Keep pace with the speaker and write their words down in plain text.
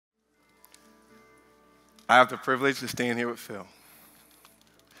I have the privilege to stand here with Phil.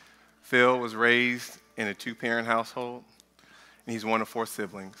 Phil was raised in a two-parent household, and he's one of 4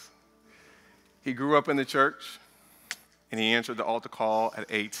 siblings. He grew up in the church, and he answered the altar call at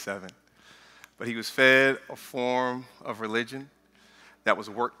age 7. But he was fed a form of religion that was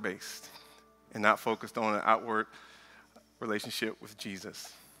work-based and not focused on an outward relationship with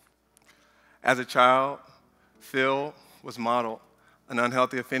Jesus. As a child, Phil was modeled an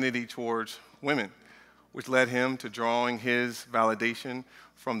unhealthy affinity towards women, which led him to drawing his validation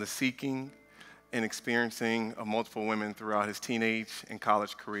from the seeking and experiencing of multiple women throughout his teenage and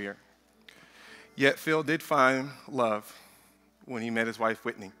college career. Yet Phil did find love when he met his wife,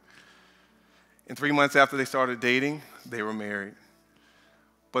 Whitney. And 3 months after they started dating, they were married.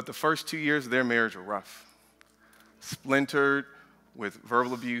 But the first 2 years of their marriage were rough, splintered with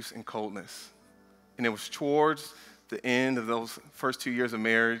verbal abuse and coldness. And it was towards the end of those first 2 years of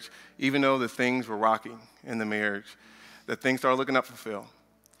marriage, even though the things were rocking in the marriage, that things started looking up for Phil.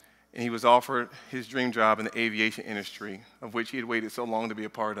 And he was offered his dream job in the aviation industry, of which he had waited so long to be a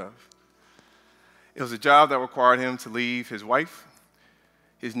part of. It was a job that required him to leave his wife,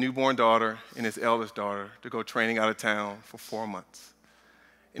 his newborn daughter, and his eldest daughter to go training out of town for 4 months.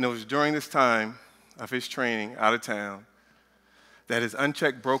 And it was during this time of his training out of town that his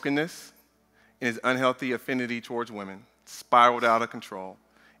unchecked brokenness and his unhealthy affinity towards women spiraled out of control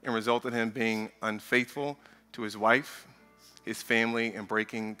and resulted in him being unfaithful to his wife, his family, and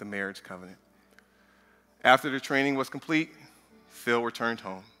breaking the marriage covenant. After the training was complete, Phil returned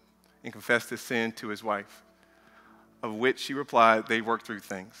home and confessed his sin to his wife, of which she replied they worked through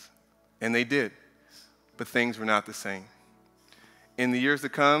things. And they did, but things were not the same. In the years to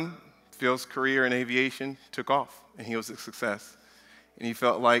come, Phil's career in aviation took off, and he was a success. And he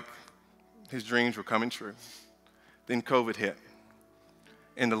felt like his dreams were coming true. Then COVID hit,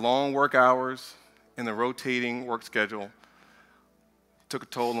 and the long work hours and the rotating work schedule took a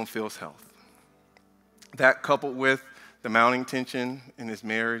toll on Phil's health. That, coupled with the mounting tension in his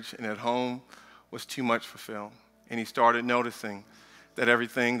marriage and at home, was too much for Phil. And he started noticing that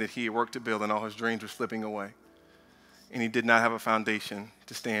everything that he had worked to build and all his dreams were slipping away. And he did not have a foundation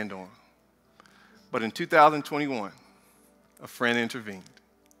to stand on. But in 2021, a friend intervened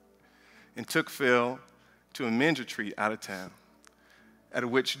and took Phil to a men's retreat out of town, at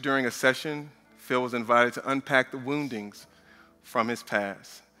which during a session, Phil was invited to unpack the woundings from his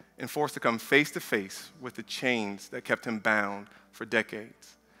past and forced to come face to face with the chains that kept him bound for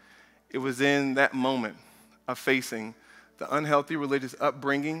decades. It was in that moment of facing the unhealthy religious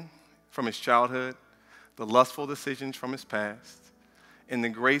upbringing from his childhood, the lustful decisions from his past, and the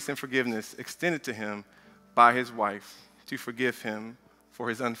grace and forgiveness extended to him by his wife to forgive him for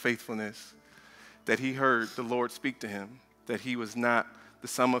his unfaithfulness, that he heard the Lord speak to him, that he was not the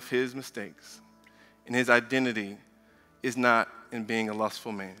sum of his mistakes, and his identity is not in being a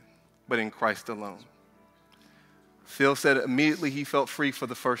lustful man, but in Christ alone. Phil said immediately he felt free for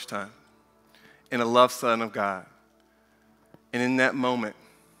the first time and a loved son of God. And in that moment,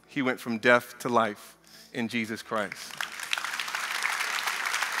 he went from death to life in Jesus Christ.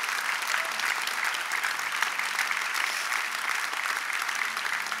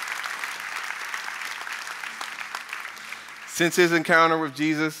 Since his encounter with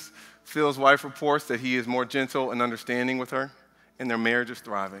Jesus, Phil's wife reports that he is more gentle and understanding with her, and their marriage is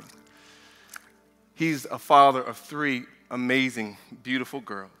thriving. He's a father of 3 amazing, beautiful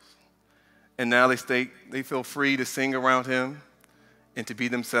girls. And now they feel free to sing around him and to be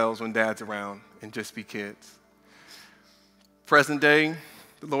themselves when dad's around and just be kids. Present day,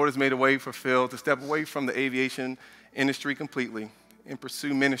 the Lord has made a way for Phil to step away from the aviation industry completely and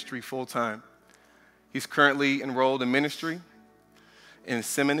pursue ministry full time. He's currently enrolled in ministry in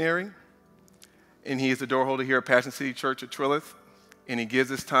seminary, and he is the door holder here at Passion City Church at Trillith, and he gives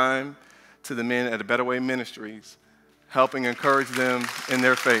his time to the men at A Better Way Ministries, helping encourage them in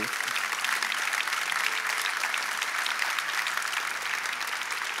their faith.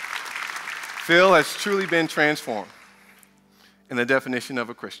 Phil has truly been transformed in the definition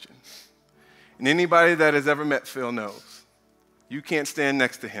of a Christian. And anybody that has ever met Phil knows you can't stand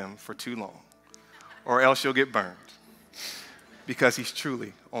next to him for too long, or else you'll get burned, because he's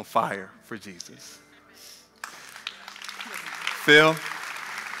truly on fire for Jesus. Phil,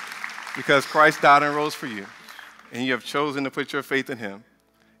 because Christ died and rose for you, and you have chosen to put your faith in him,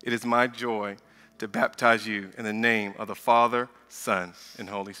 it is my joy to baptize you in the name of the Father, Son, and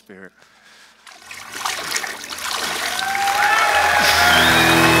Holy Spirit.